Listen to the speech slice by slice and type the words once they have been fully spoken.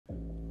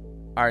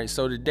Alright,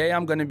 so today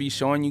I'm going to be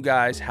showing you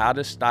guys how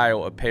to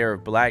style a pair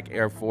of black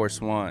Air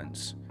Force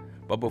Ones.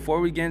 But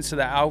before we get into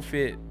the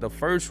outfit, the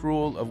first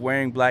rule of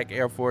wearing black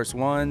Air Force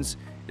Ones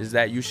is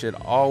that you should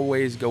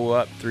always go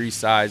up 3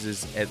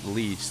 sizes at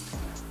least.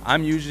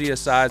 I'm usually a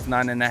size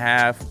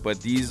 9.5,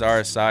 but these are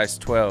a size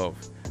 12.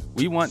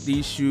 We want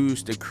these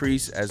shoes to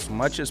crease as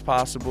much as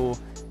possible,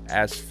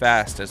 as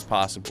fast as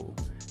possible.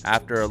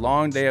 After a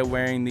long day of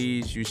wearing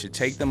these, you should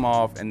take them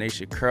off and they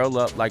should curl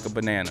up like a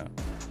banana.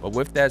 But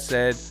with that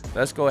said,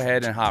 let's go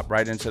ahead and hop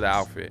right into the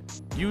outfit.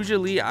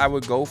 Usually I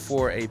would go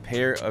for a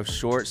pair of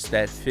shorts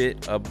that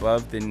fit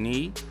above the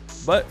knee,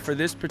 but for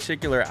this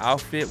particular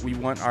outfit, we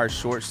want our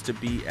shorts to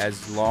be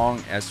as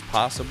long as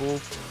possible.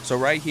 So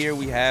right here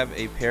we have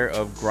a pair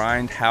of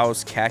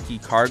Grindhouse khaki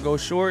cargo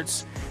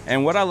shorts.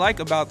 And what I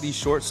like about these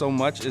shorts so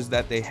much is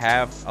that they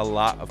have a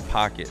lot of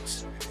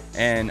pockets.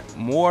 And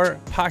more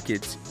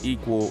pockets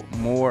equal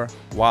more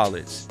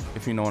wallets,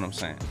 if you know what I'm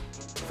saying.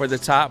 For the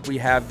top, we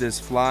have this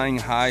flying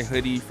high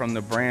hoodie from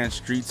the brand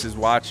Streets is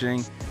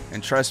Watching.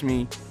 And trust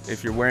me,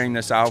 if you're wearing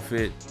this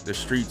outfit, the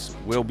streets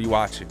will be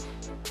watching.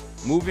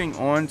 Moving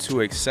on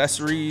to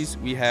accessories,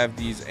 we have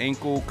these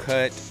ankle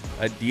cut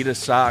Adidas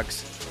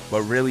socks,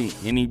 but really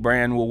any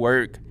brand will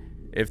work.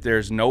 If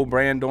there's no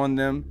brand on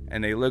them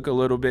and they look a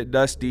little bit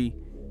dusty,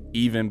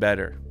 even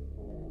better.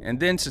 And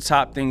then to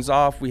top things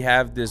off, we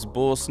have this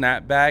bull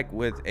snapback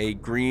with a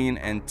green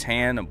and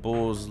tan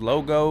Bulls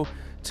logo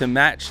to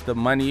match the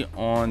money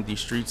on the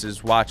Streets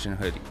is Watching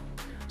hoodie.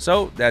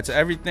 So that's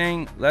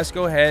everything. Let's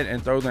go ahead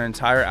and throw the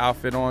entire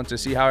outfit on to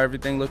see how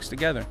everything looks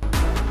together.